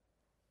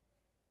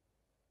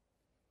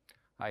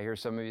 I hear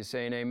some of you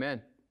saying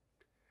amen.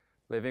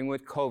 Living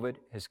with COVID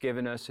has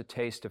given us a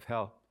taste of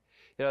hell.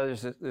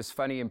 There's this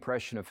funny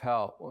impression of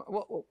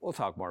hell. We'll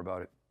talk more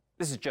about it.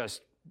 This is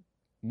just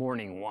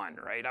morning 1,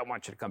 right? I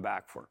want you to come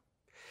back for.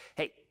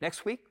 Hey,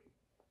 next week,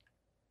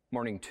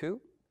 morning 2,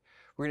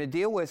 we're going to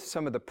deal with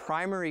some of the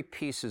primary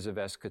pieces of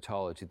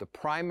eschatology, the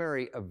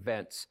primary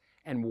events,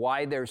 and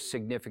why they're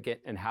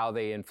significant and how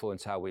they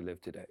influence how we live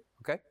today.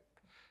 Okay?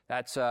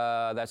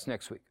 That's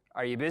next week.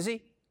 Are you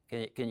busy?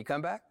 Can you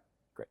come back?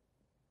 Great.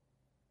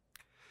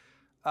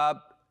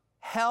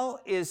 Hell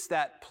is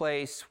that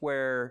place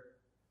where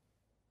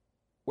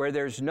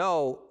there's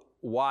no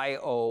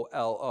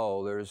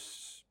Y-O-L-O.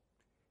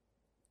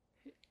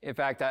 In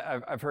fact,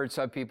 I've heard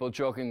some people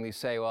jokingly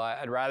say, well,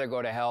 I'd rather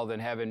go to hell than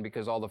heaven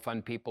because all the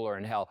fun people are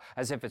in hell,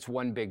 as if it's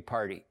one big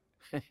party.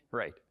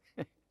 Right.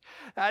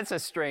 That's a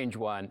strange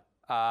one.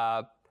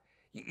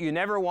 You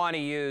never want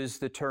to use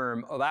the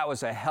term, oh, that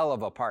was a hell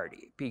of a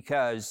party,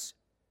 because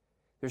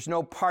there's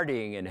no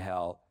partying in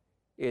hell.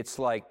 It's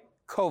like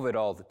COVID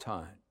all the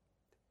time.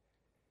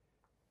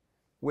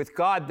 With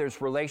God,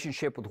 there's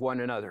relationship with one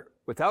another.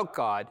 Without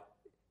God,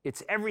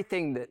 it's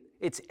everything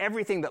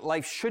that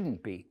life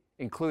shouldn't be,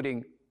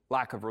 including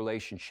lack of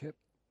relationship.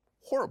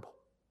 Horrible.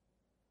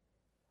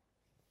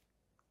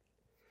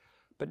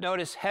 But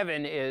notice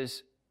heaven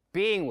is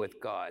being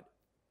with God.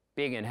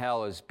 Being in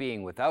hell is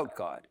being without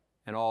God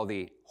and all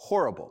the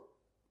horrible,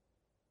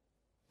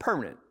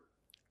 permanent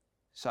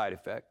side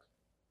effects.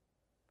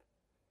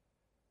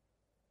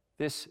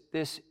 This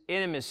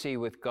intimacy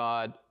with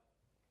God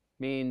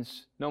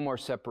means no more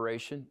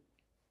separation,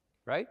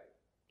 right?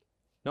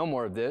 No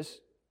more of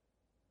this.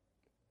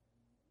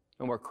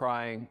 No more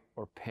crying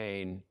or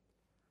pain.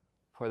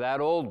 For that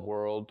old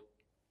world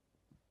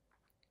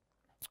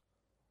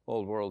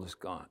is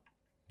gone.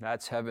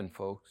 That's heaven,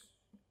 folks.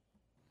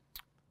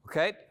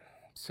 Okay,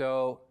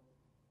 so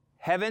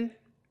heaven,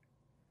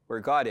 where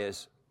God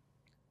is.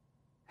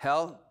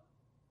 Hell,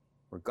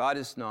 where God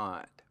is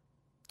not.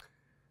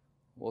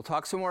 We'll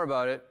talk some more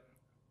about it.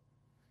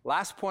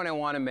 Last point I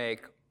want to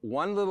make,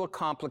 one little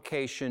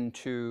complication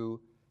to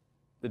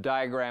the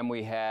diagram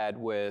we had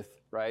with,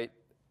 right?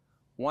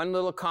 One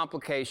little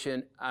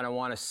complication, and I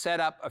want to set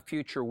up a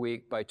future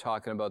week by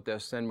talking about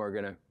this. Then we're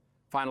going to,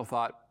 final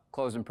thought,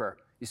 close in prayer.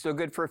 You still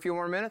good for a few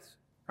more minutes?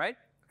 Right?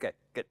 Okay,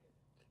 good.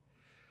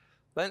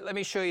 Let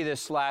me show you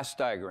this last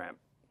diagram.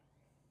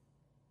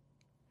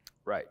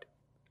 Right.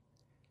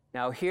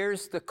 Now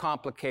here's the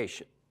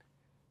complication.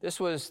 This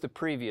was the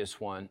previous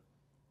one.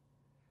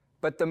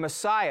 But the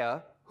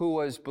Messiah, who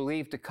was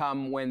believed to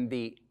come when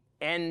the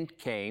end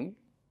came,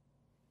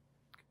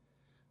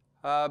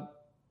 the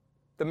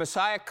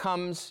Messiah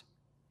comes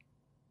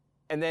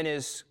and then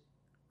is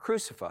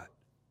crucified,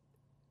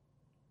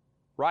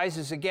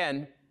 rises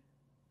again,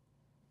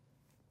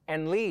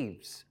 and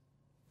leaves.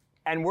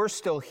 And we're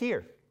still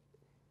here.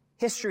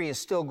 History is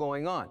still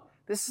going on.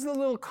 This is a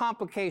little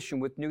complication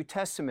with New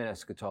Testament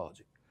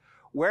eschatology.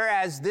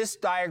 Whereas this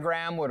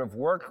diagram would have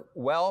worked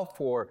well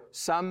for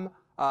some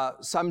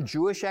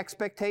Jewish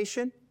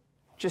expectation,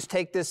 just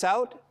take this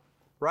out,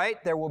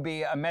 right? There will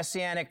be a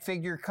messianic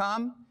figure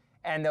come,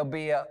 and there'll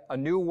be a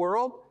new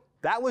world.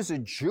 That was a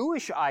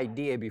Jewish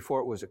idea before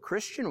it was a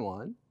Christian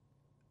one.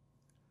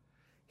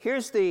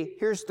 Here's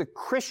the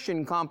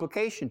Christian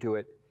complication to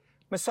it.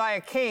 Messiah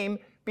came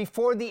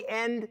before the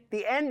end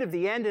of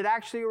the end had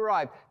actually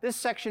arrived. This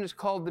section is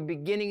called the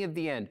beginning of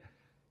the end.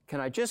 Can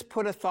I just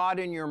put a thought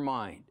in your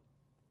mind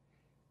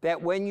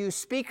that when you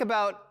speak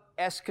about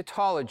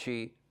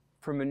eschatology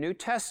from a New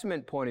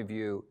Testament point of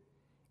view,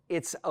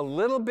 it's a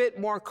little bit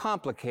more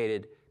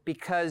complicated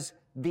because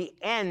the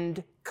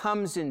end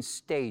comes in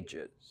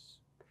stages.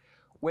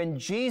 When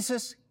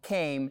Jesus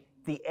came,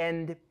 the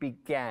end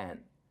began.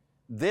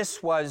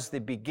 This was the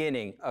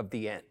beginning of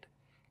the end.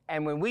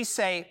 And when we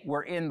say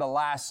we're in the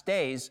last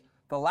days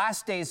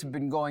have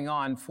been going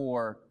on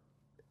for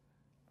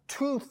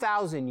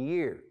 2,000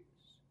 years.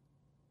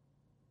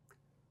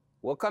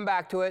 We'll come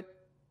back to it.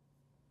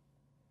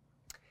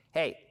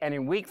 Hey, and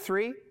in week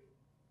 3,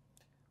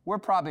 we're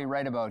probably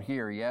right about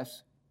here,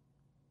 yes?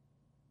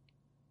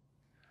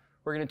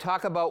 We're going to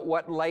talk about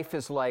what life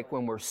is like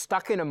when we're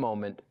stuck in a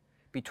moment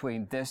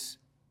between this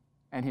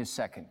and his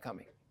second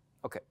coming.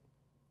 Okay.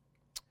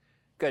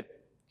 Good.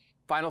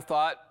 Final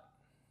thought.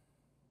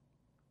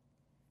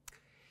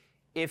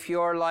 If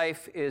your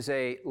life is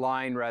a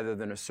line rather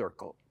than a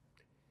circle,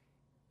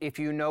 if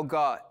you know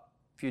God,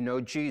 if you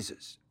know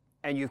Jesus,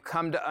 and you've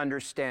come to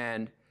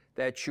understand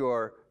that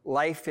your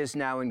life is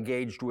now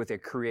engaged with a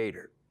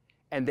Creator,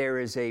 and there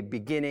is a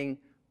beginning,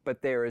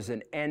 but there is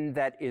an end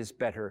that is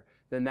better,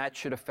 then that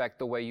should affect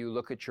the way you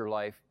look at your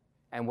life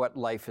and what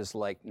life is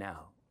like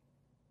now.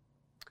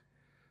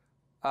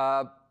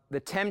 The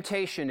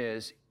temptation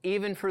is,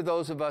 even for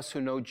those of us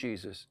who know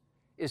Jesus,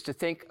 is to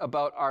think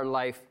about our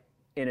life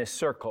in a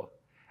circle,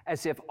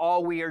 as if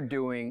all we are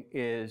doing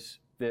is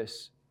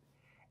this.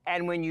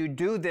 And when you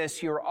do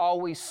this, you're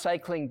always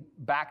cycling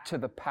back to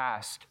the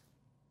past.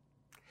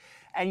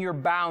 And you're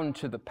bound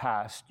to the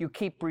past. You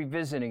keep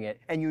revisiting it.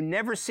 And you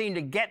never seem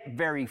to get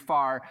very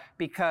far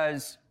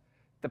because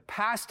the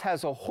past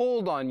has a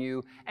hold on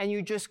you, and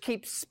you just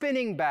keep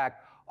spinning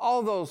back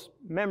all those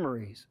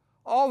memories,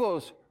 all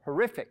those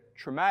horrific,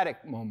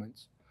 traumatic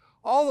moments,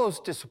 all those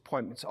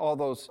disappointments, all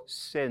those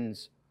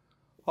sins,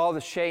 all the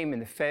shame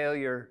and the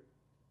failure.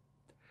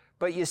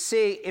 But you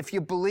see, if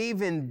you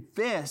believe in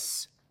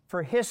this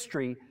for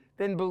history,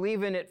 then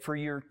believe in it for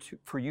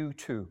you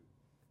too.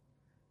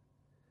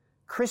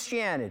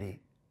 Christianity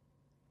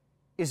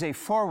is a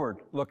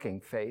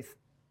forward-looking faith.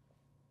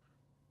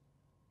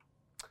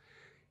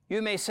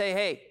 You may say,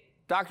 hey,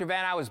 Dr.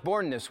 Van, I was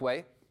born this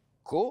way.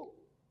 Cool.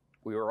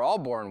 We were all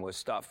born with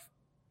stuff.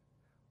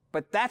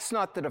 But that's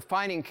not the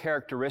defining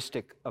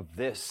characteristic of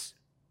this.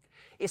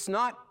 It's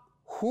not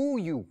who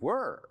you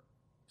were.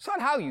 It's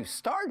not how you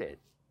started.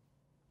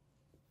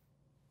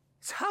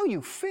 It's how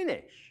you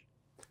finish.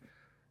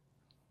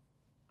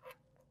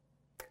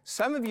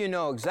 Some of you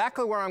know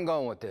exactly where I'm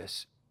going with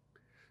this.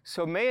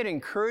 So may it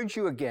encourage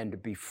you again to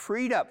be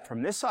freed up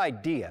from this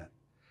idea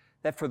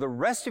that for the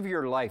rest of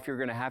your life, you're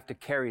going to have to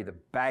carry the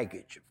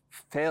baggage of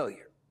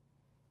failure.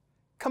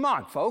 Come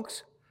on,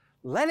 folks.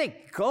 Let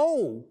it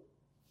go.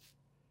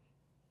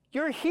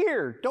 You're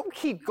here. Don't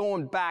keep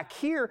going back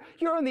here.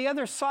 You're on the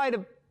other side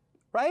of,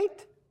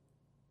 right?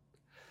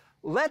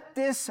 Let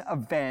this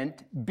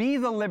event be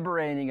the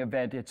liberating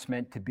event it's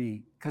meant to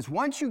be. Because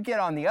once you get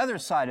on the other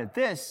side of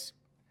this,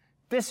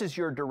 this is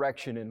your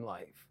direction in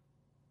life.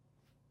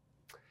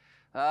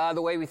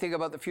 The way we think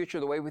about the future,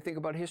 the way we think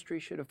about history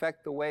should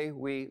affect the way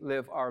we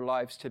live our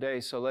lives today.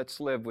 So let's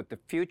live with the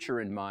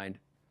future in mind,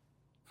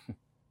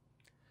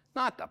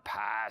 not the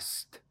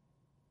past.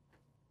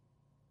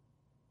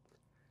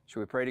 Should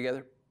we pray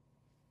together?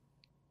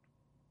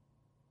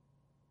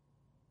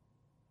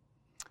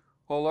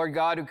 O Lord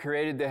God, who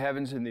created the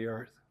heavens and the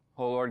earth,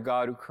 O Lord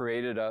God, who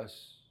created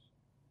us,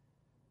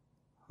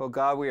 O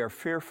God, we are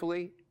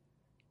fearfully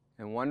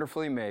and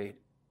wonderfully made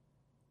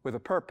with a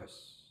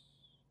purpose.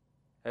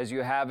 As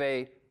you have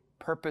a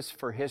purpose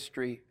for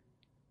history,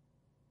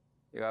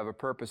 you have a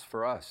purpose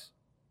for us.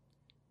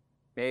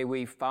 May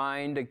we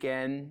find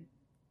again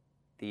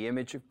the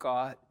image of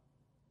God,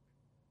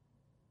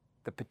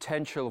 the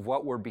potential of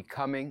what we're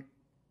becoming,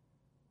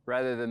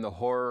 rather than the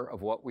horror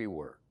of what we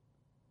were.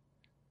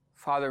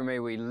 Father, may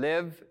we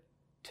live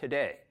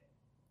today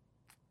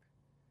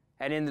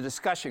and in the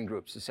discussion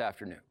groups this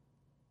afternoon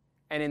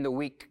and in the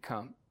week to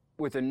come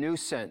with a new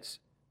sense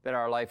that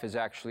our life is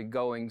actually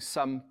going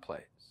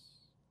someplace.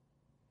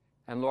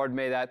 And Lord,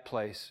 may that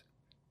place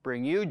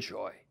bring you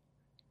joy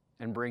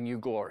and bring you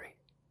glory.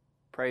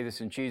 Pray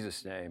this in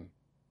Jesus' name.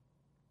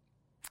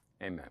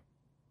 Amen.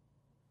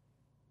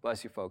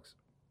 Bless you, folks.